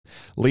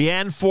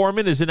Leanne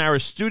Foreman is in our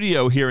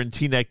studio here in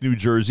Teaneck, New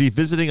Jersey,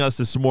 visiting us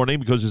this morning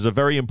because there's a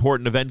very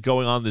important event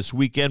going on this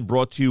weekend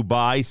brought to you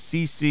by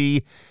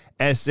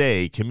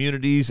CCSA,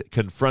 Communities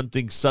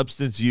Confronting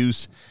Substance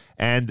Use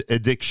and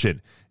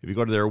Addiction. If you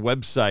go to their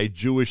website,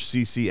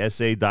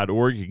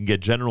 jewishccsa.org, you can get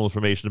general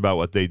information about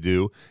what they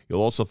do.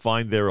 You'll also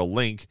find there a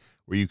link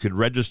where you can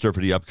register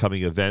for the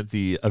upcoming event.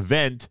 The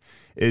event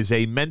is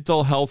a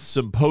mental health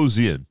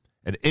symposium,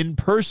 an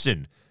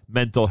in-person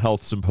mental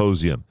health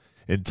symposium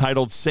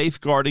entitled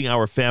Safeguarding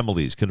Our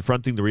Families,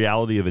 Confronting the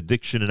Reality of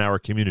Addiction in Our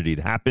Community. It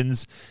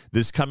happens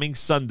this coming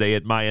Sunday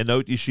at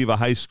Mayanot Yeshiva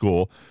High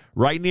School,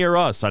 right near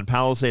us on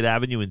Palisade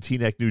Avenue in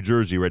Teaneck, New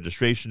Jersey.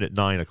 Registration at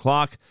 9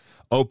 o'clock.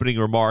 Opening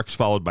remarks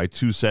followed by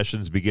 2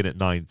 sessions begin at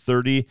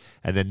 9:30,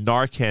 and then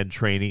Narcan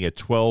training at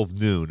 12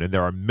 noon. And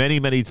there are many,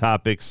 many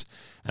topics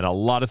and a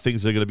lot of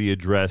things that are going to be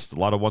addressed, a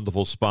lot of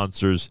wonderful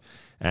sponsors,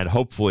 and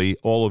hopefully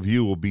all of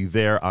you will be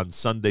there on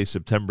Sunday,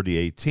 September the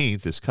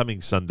 18th, this coming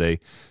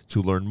Sunday,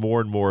 to learn more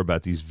and more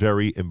about these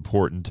very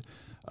important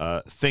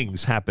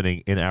things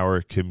happening in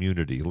our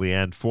community.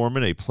 Leanne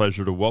Foreman, a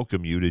pleasure to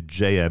welcome you to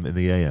JM in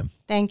the AM.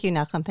 Thank you,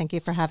 Nachum. Thank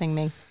you for having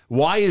me.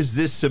 Why is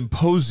this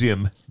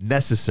symposium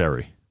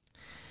necessary?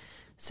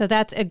 So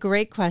that's a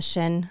great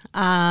question.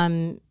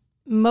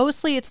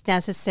 Mostly it's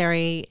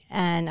necessary,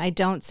 and I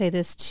don't say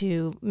this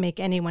to make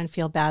anyone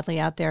feel badly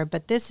out there,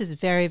 but this is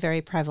very, very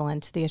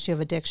prevalent, the issue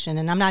of addiction.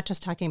 And I'm not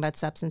just talking about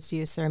substance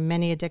use. There are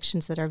many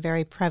addictions that are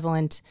very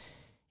prevalent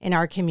in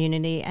our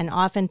community, and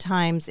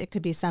oftentimes it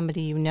could be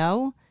somebody you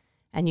know,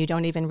 and you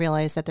don't even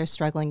realize that they're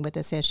struggling with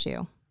this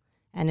issue.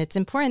 And it's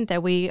important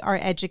that we are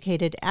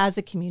educated as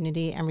a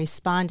community and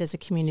respond as a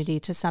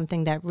community to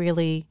something that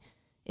really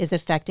is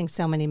affecting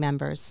so many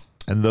members.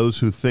 And those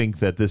who think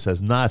that this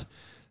has not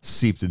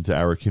seeped into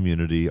our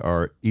community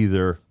are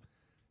either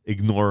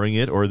ignoring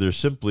it or they're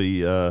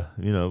simply,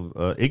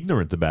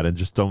 ignorant about it and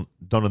just don't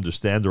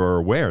understand or are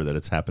aware that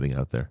it's happening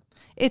out there.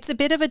 It's a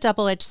bit of a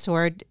double-edged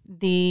sword.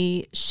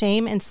 The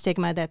shame and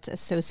stigma that's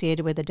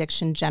associated with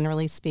addiction,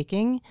 generally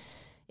speaking,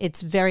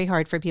 it's very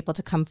hard for people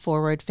to come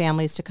forward,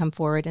 families to come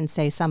forward and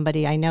say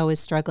somebody I know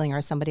is struggling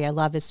or somebody I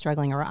love is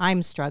struggling or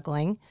I'm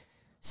struggling.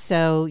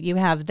 So you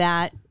have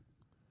that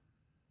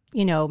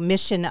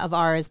mission of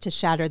ours to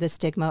shatter the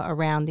stigma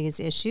around these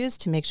issues,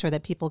 to make sure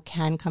that people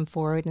can come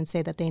forward and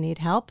say that they need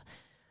help.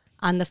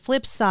 On the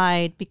flip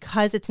side,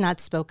 because it's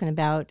not spoken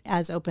about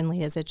as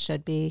openly as it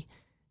should be,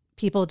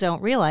 people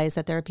don't realize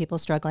that there are people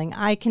struggling.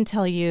 I can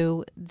tell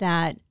you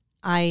that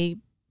I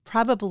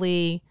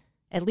probably,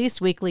 at least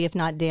weekly, if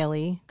not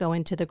daily, go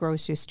into the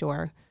grocery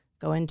store,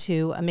 go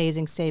into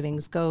Amazing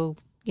Savings, go,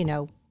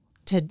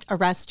 to a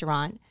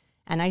restaurant,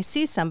 and I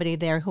see somebody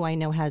there who I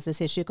know has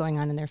this issue going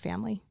on in their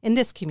family, in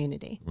this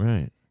community.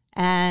 Right.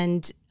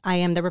 And I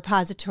am the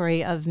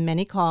repository of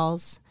many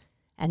calls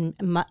and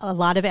a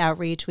lot of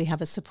outreach. We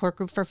have a support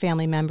group for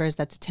family members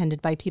that's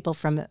attended by people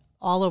from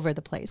all over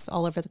the place,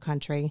 all over the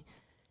country.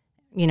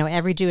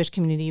 Every Jewish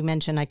community you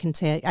mentioned, I can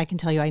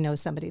tell you I know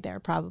somebody there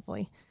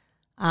probably.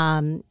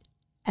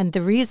 And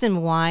the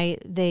reason why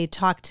they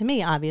talk to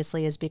me,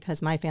 obviously, is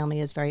because my family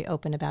is very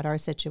open about our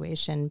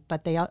situation.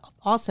 But they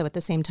also, at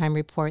the same time,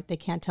 report they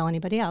can't tell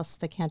anybody else.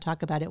 They can't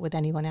talk about it with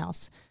anyone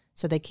else.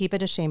 So they keep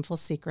it a shameful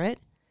secret.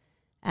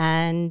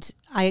 And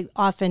I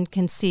often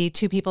can see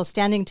two people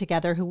standing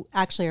together who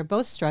actually are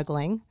both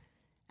struggling.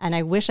 And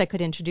I wish I could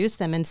introduce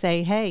them and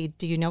say, hey,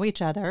 do you know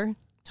each other?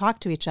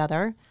 Talk to each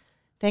other.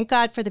 Thank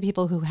God for the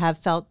people who have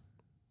felt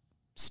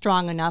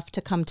strong enough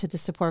to come to the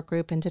support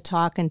group and to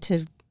talk and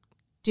to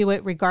do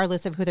it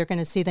regardless of who they're going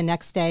to see the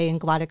next day in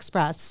Glad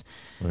Express.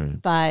 Right.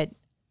 But,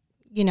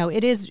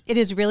 it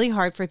is really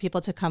hard for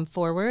people to come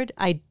forward.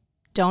 I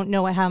don't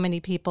know how many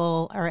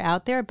people are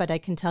out there, but I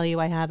can tell you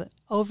I have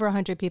over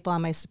 100 people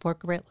on my support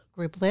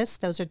group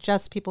list. Those are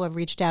just people who have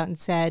reached out and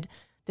said,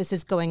 this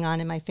is going on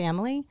in my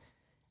family.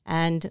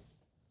 And,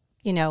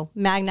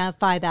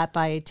 magnify that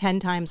by 10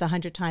 times,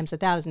 100 times,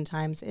 1,000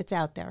 times. It's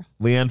out there.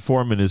 Leanne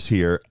Foreman is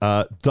here.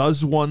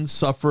 Does one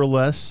suffer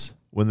less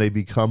when they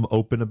become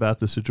open about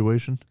the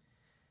situation?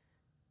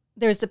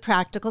 There's the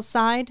practical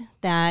side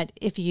that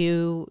if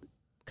you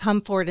come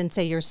forward and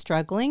say you're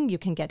struggling, you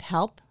can get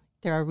help.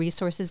 There are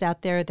resources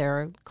out there. There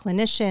are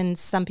clinicians.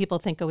 Some people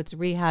think, it's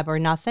rehab or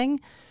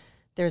nothing.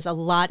 There's a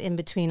lot in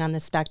between on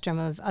the spectrum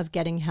of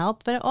getting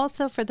help, but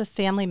also for the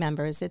family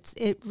members.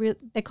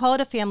 They call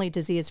it a family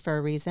disease for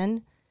a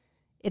reason.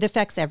 It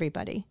affects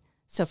everybody.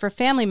 So for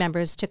family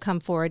members to come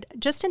forward,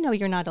 just to know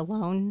you're not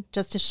alone,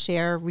 just to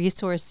share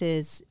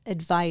resources,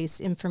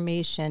 advice,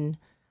 information.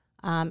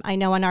 I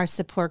know in our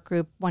support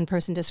group, one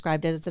person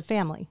described it as a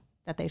family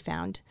that they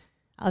found.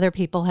 Other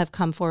people have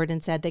come forward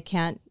and said they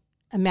can't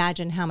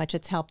imagine how much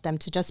it's helped them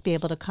to just be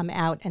able to come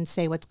out and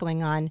say what's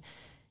going on.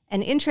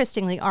 And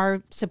interestingly,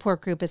 our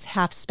support group is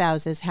half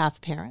spouses,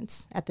 half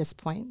parents at this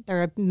point.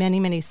 There are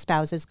many, many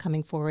spouses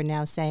coming forward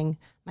now saying,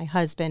 my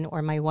husband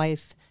or my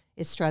wife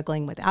is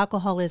struggling with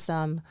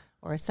alcoholism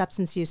or a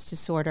substance use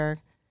disorder.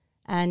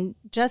 And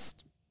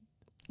just,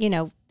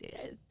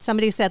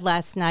 somebody said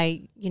last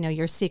night,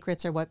 your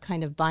secrets are what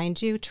kind of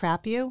bind you,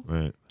 trap you.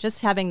 Right.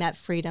 Just having that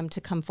freedom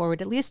to come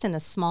forward, at least in a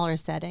smaller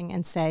setting,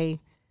 and say,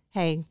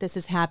 hey, this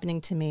is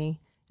happening to me,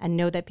 and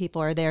know that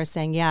people are there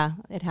saying, yeah,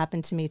 it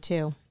happened to me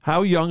too.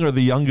 How young are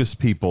the youngest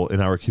people in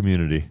our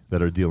community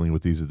that are dealing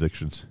with these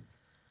addictions?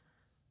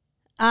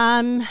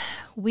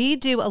 We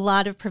do a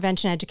lot of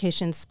prevention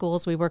education in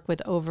schools. We work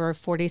with over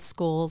 40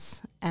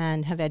 schools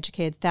and have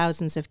educated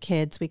thousands of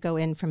kids. We go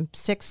in from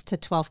 6th to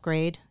 12th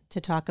grade to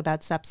talk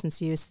about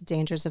substance use, the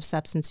dangers of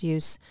substance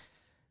use.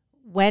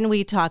 When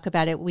we talk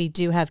about it, we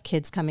do have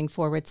kids coming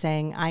forward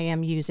saying, I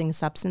am using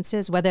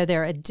substances. Whether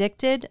they're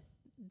addicted,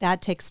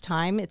 that takes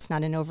time. It's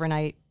not an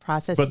overnight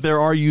process. But there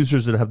are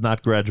users that have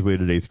not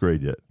graduated 8th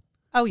grade yet.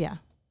 Oh, yeah.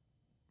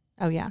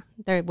 Oh, yeah.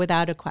 They're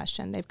without a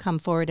question. They've come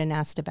forward and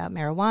asked about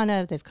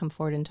marijuana. They've come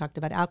forward and talked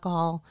about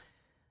alcohol.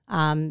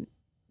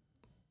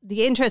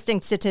 The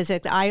interesting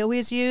statistic I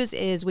always use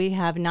is we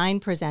have 9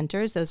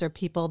 presenters. Those are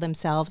people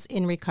themselves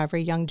in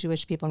recovery, young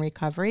Jewish people in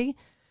recovery,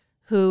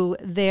 who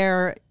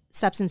their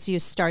substance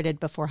use started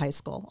before high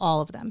school,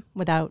 all of them,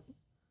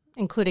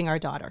 including our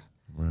daughter.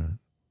 Right.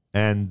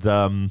 And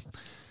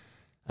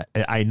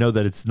I know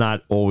that it's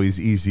not always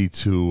easy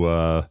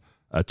to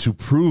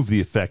prove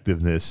the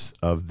effectiveness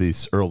of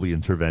this early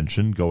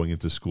intervention going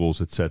into schools,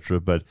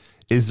 etc. But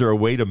is there a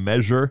way to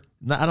measure?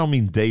 I don't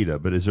mean data,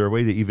 but is there a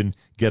way to even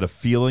get a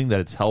feeling that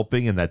it's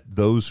helping, and that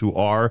those who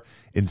are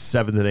in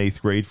 7th and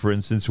 8th grade, for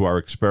instance, who are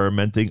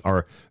experimenting,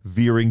 are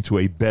veering to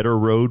a better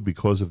road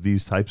because of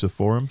these types of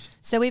forums?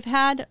 So we've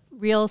had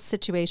real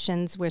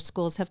situations where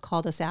schools have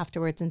called us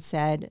afterwards and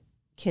said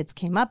kids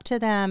came up to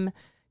them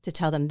to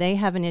tell them they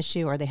have an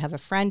issue, or they have a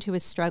friend who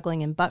is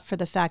struggling, and but for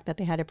the fact that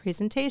they had a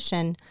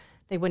presentation,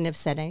 they wouldn't have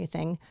said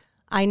anything.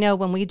 I know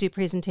when we do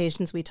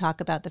presentations, we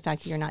talk about the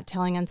fact that you're not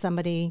telling on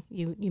somebody,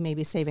 you may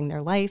be saving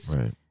their life,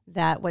 right.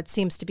 That what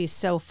seems to be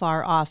so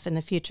far off in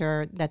the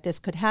future that this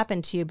could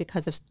happen to you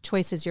because of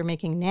choices you're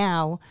making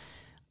now,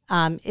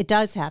 it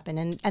does happen.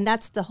 And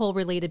that's the whole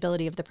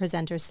relatability of the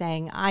presenter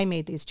saying, I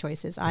made these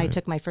choices. I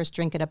took my first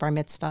drink at a bar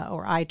mitzvah,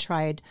 or I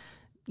tried,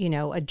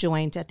 a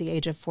joint at the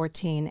age of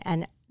 14,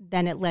 and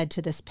then it led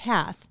to this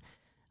path.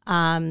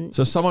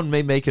 So someone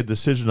may make a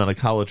decision on a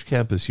college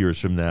campus years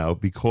from now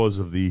because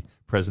of the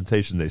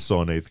presentation they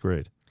saw in 8th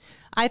grade.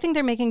 I think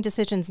they're making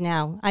decisions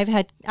now. I've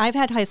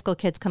had high school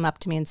kids come up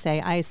to me and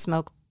say, I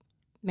smoke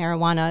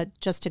marijuana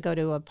just to go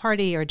to a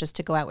party or just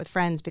to go out with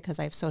friends because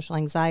I have social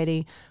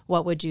anxiety.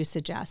 What would you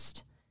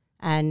suggest?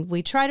 And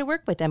we try to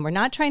work with them. We're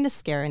not trying to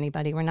scare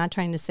anybody. We're not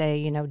trying to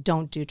say,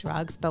 don't do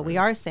drugs. But we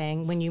are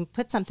saying when you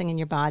put something in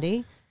your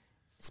body,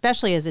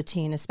 especially as a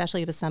teen,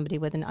 especially with somebody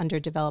with an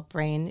underdeveloped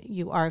brain,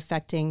 you are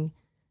affecting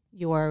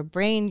your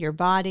brain, your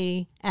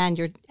body, and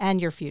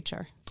your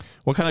future.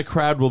 What kind of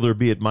crowd will there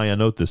be at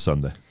Mayanot this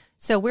Sunday?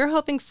 So we're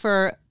hoping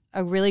for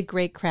a really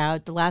great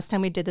crowd. The last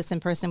time we did this in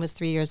person was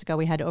 3 years ago.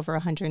 We had over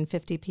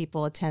 150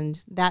 people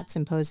attend that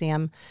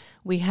symposium.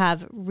 We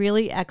have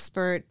really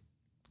expert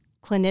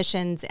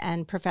clinicians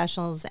and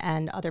professionals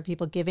and other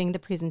people giving the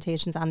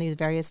presentations on these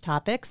various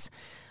topics.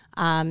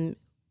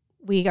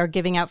 We are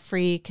giving out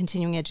free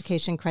continuing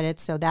education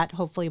credits, so that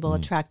hopefully will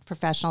attract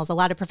professionals. A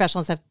lot of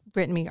professionals have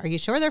written me, are you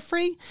sure they're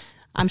free?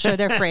 I'm sure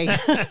they're free.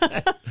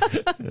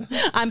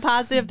 I'm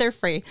positive they're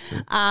free.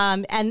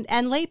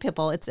 And lay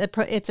people, it's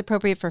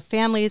appropriate for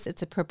families.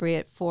 It's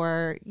appropriate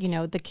for,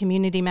 the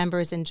community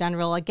members in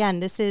general. Again,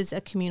 this is a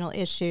communal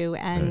issue.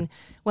 And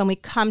when we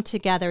come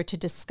together to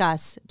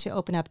discuss, to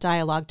open up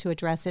dialogue, to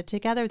address it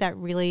together, that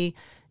really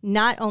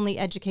not only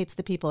educates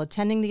the people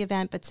attending the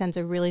event, but sends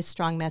a really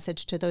strong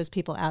message to those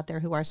people out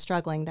there who are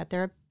struggling, that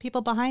there are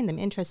people behind them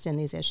interested in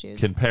these issues.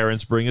 Can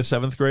parents bring a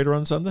 7th grader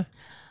on Sunday?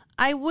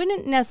 I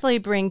wouldn't necessarily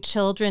bring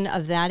children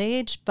of that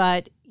age,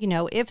 but,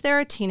 if there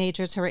are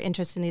teenagers who are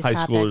interested in these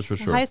topics, schoolers for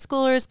sure. High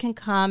schoolers can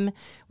come.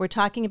 We're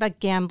talking about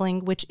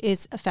gambling, which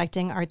is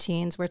affecting our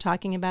teens. We're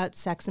talking about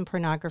sex and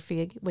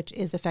pornography, which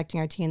is affecting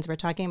our teens. We're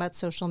talking about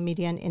social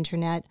media and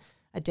internet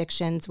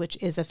addictions, which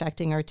is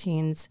affecting our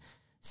teens.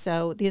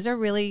 So these are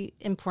really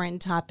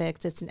important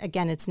topics.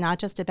 It's not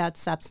just about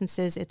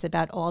substances. It's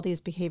about all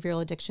these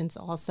behavioral addictions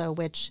also,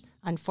 which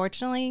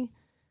unfortunately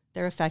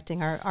they're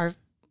affecting our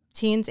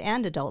teens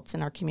and adults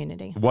in our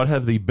community. What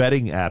have the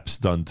betting apps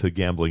done to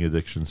gambling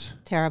addictions?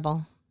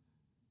 Terrible.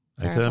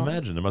 I can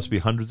imagine. There must be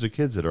hundreds of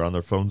kids that are on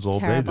their phones all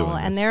day doing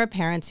And this. there are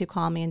parents who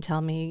call me and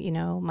tell me,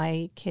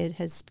 my kid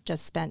has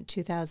just spent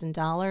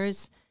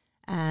 $2,000.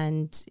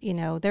 And,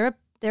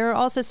 there are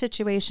also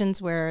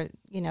situations where,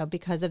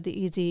 because of the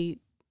easy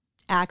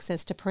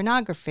access to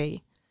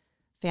pornography,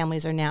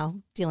 families are now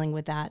dealing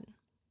with that.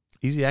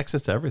 Easy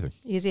access to everything.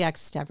 Easy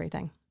access to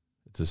everything.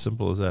 It's as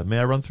simple as that. May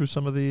I run through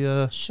some of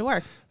the...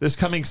 Sure. This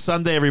coming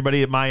Sunday,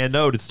 everybody, at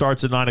Mayanot. It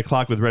starts at 9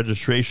 o'clock with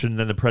registration, and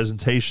then the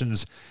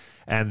presentations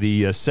and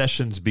the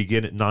sessions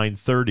begin at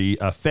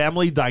 9:30.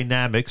 Family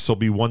dynamics will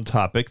be one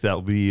topic that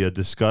will be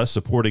discussed,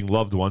 supporting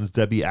loved ones.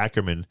 Dr. Debbie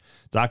Ackerman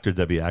is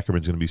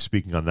going to be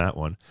speaking on that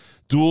one.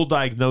 Dual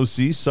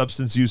diagnoses,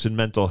 substance use and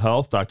mental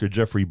health. Dr.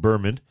 Jeffrey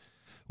Berman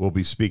will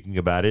be speaking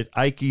about it.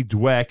 Ike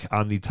Dweck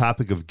on the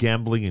topic of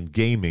gambling and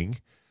gaming.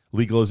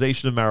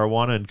 Legalization of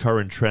marijuana and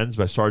current trends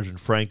by Sergeant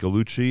Frank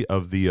Gallucci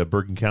of the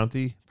Bergen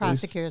County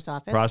Prosecutor's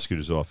Office.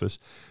 Prosecutor's Office.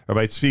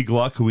 Rabbi Tzvi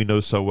Gluck, who we know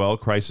so well,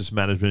 crisis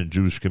management in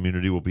Jewish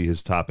community will be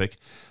his topic.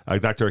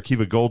 Dr.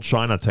 Akiva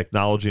Goldschein on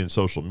technology and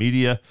social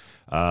media.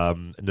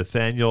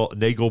 Nathaniel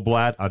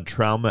Nagelblatt on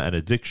trauma and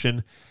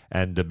addiction.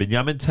 And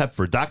Binyamin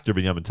Tepfer, Dr.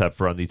 Binyamin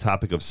Tepfer on the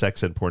topic of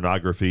sex and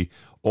pornography.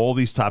 All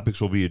these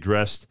topics will be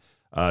addressed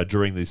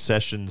during the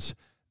sessions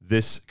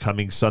this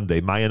coming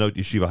Sunday. Mayanot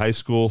Yeshiva High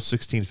School,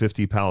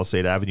 1650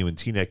 Palisade Avenue in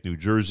Teaneck, New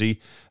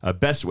Jersey.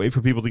 Best way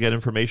for people to get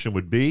information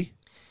would be?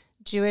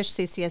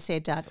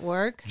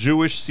 JewishCCSA.org.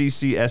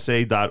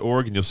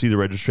 JewishCCSA.org, and you'll see the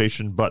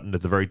registration button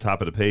at the very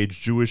top of the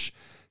page,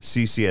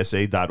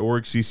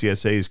 JewishCCSA.org.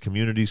 CCSA is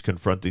Communities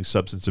Confronting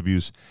Substance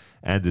Abuse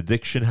and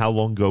Addiction. How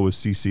long ago was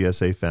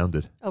CCSA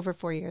founded? Over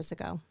 4 years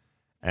ago.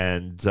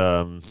 And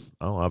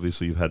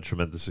obviously you've had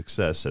tremendous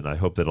success, and I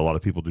hope that a lot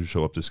of people do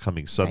show up this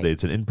coming Sunday. Right.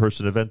 It's an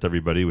in-person event,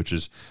 everybody, which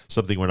is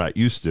something we're not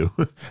used to,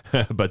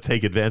 but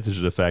take advantage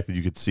of the fact that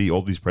you could see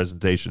all these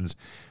presentations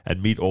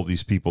and meet all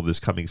these people this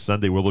coming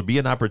Sunday. Will there be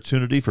an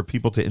opportunity for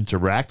people to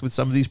interact with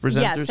some of these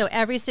presenters? Yes, so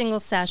every single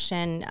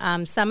session,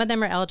 some of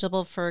them are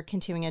eligible for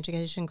continuing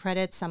education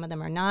credits, some of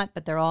them are not,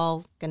 but they're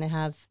all going to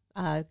have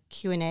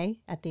Q&A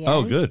at the end.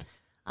 Oh, good.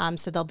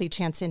 So there'll be a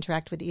chance to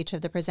interact with each of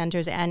the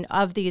presenters. And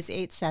of these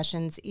 8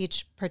 sessions,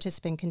 each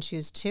participant can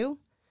choose 2.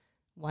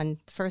 One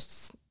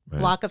first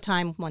block of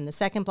time, one the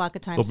second block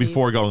of time. There'll be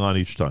 4 going on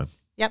each time.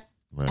 Yep.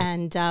 Right.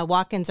 And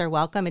walk-ins are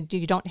welcome. And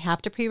you don't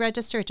have to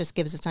pre-register. It just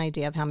gives us an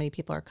idea of how many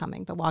people are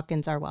coming. But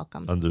walk-ins are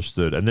welcome.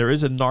 Understood. And there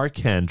is a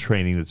Narcan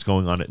training that's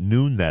going on at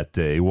noon that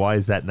day. Why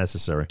is that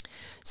necessary?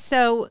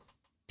 So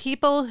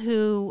people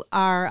who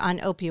are on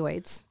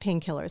opioids,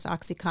 painkillers,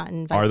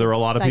 OxyContin, are there a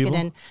lot of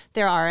Vicodin, people?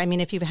 There are. I mean,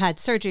 if you've had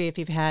surgery, if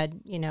you've had,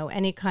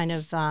 any kind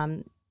of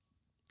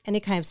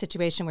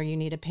situation where you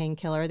need a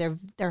painkiller,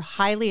 they're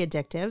highly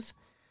addictive.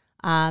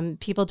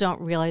 People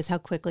don't realize how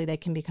quickly they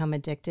can become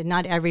addicted.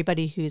 Not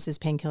everybody who uses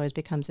painkillers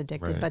becomes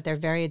addicted, but they're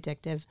very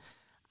addictive.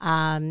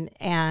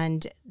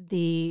 And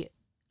the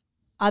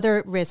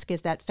other risk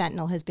is that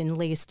fentanyl has been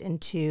laced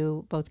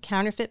into both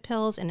counterfeit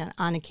pills and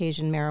on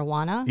occasion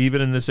marijuana.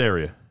 Even in this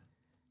area?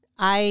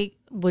 I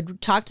would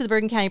talk to the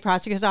Bergen County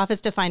Prosecutor's Office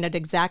to find out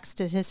exact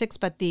statistics,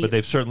 but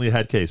they've certainly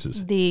had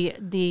cases. The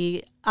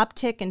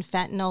uptick in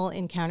fentanyl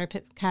in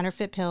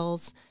counterfeit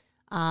pills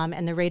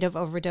and the rate of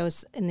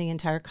overdose in the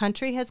entire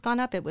country has gone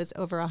up. It was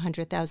over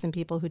 100,000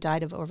 people who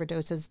died of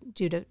overdoses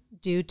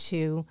due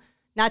to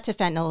not to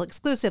fentanyl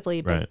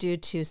exclusively, but due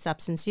to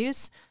substance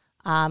use.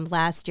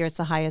 Last year, it's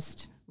the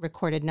highest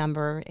recorded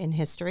number in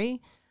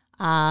history.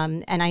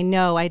 And I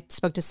know I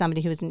spoke to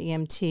somebody who was an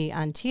EMT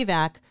on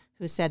TVAC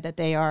who said that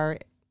they are,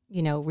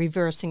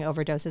 reversing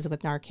overdoses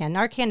with Narcan.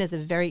 Narcan is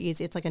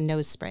it's like a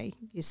nose spray.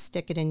 You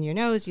stick it in your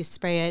nose, you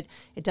spray it.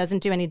 It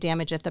doesn't do any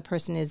damage if the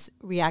person is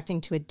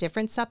reacting to a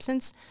different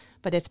substance.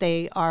 But if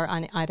they are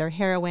on either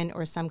heroin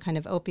or some kind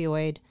of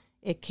opioid,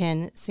 it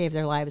can save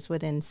their lives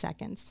within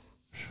seconds.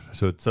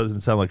 So it doesn't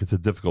sound like it's a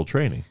difficult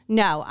training.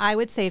 No, I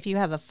would say if you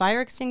have a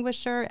fire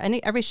extinguisher,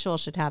 every shul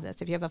should have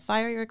this. If you have a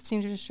fire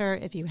extinguisher,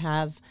 if you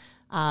have,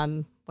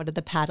 what are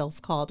the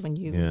paddles called when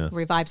you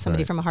revive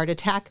somebody from a heart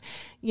attack?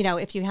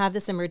 If you have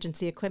this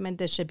emergency equipment,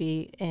 this should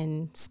be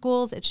in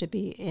schools. It should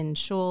be in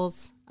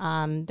shuls.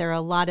 There are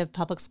a lot of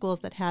public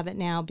schools that have it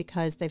now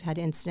because they've had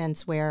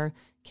incidents where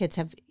kids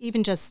have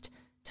even just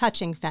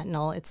touching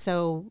fentanyl. It's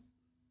so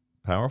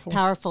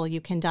powerful, you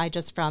can die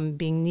just from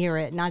being near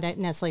it, not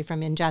necessarily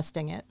from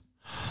ingesting it.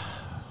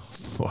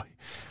 Boy,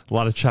 a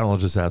lot of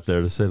challenges out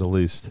there, to say the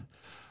least.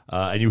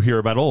 And you hear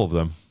about all of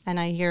them. And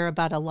I hear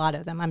about a lot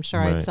of them. I'm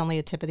sure it's only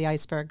a tip of the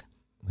iceberg.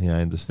 Yeah,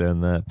 I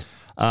understand that.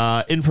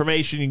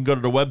 Information, you can go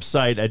to the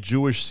website at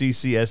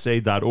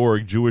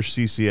jewishccsa.org,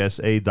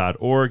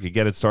 jewishccsa.org.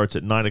 Again, it starts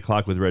at 9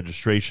 o'clock with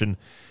registration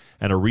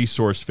and a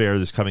resource fair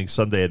this coming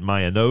Sunday at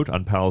Mayanot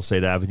on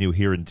Palisade Avenue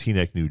here in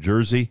Teaneck, New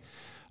Jersey.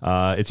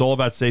 It's all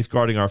about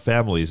safeguarding our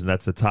families, and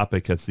that's the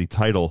topic, that's the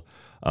title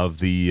of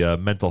the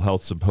Mental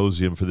Health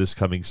Symposium for this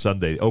coming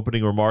Sunday.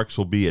 Opening remarks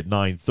will be at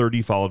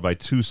 9:30, followed by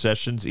 2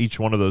 sessions. Each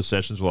one of those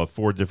sessions will have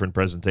 4 different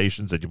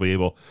presentations that you'll be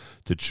able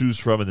to choose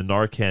from, and the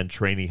Narcan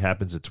training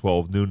happens at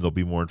 12 noon. There'll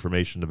be more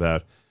information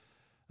about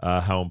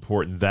how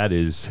important that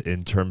is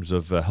in terms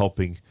of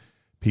helping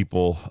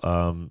people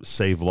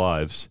save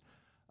lives,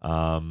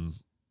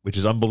 which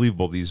is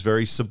unbelievable. These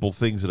very simple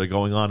things that are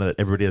going on that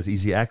everybody has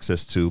easy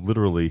access to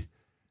literally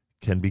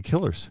can be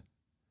killers.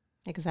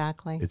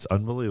 Exactly. It's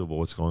unbelievable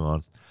what's going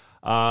on.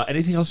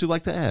 Anything else you'd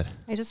like to add?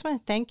 I just want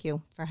to thank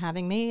you for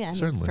having me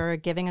and for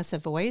giving us a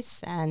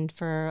voice and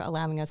for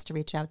allowing us to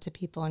reach out to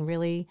people and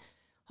really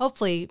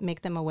hopefully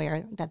make them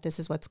aware that this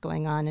is what's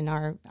going on in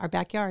our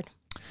backyard.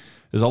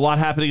 There's a lot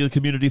happening in the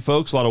community,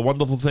 folks. A lot of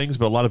wonderful things,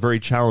 but a lot of very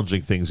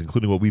challenging things,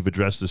 including what we've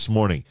addressed this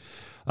morning.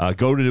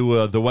 Go to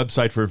the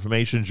website for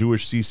information,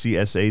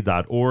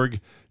 jewishccsa.org,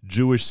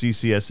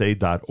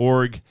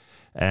 jewishccsa.org.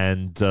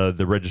 And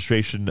the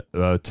registration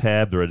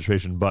tab, the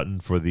registration button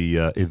for the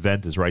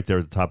event is right there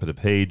at the top of the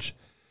page.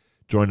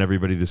 Join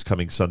everybody this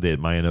coming Sunday at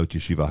Mayanot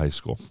Yeshiva High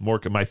School.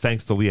 My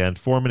thanks to Leanne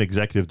Foreman,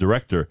 Executive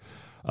Director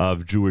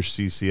of Jewish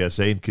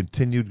CCSA, and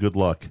continued good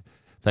luck.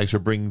 Thanks for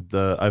bringing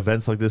the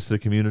events like this to the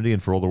community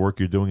and for all the work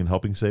you're doing in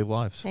helping save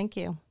lives. Thank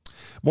you.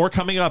 More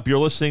coming up. You're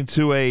listening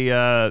to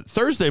a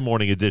Thursday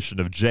morning edition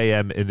of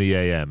JM in the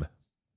AM.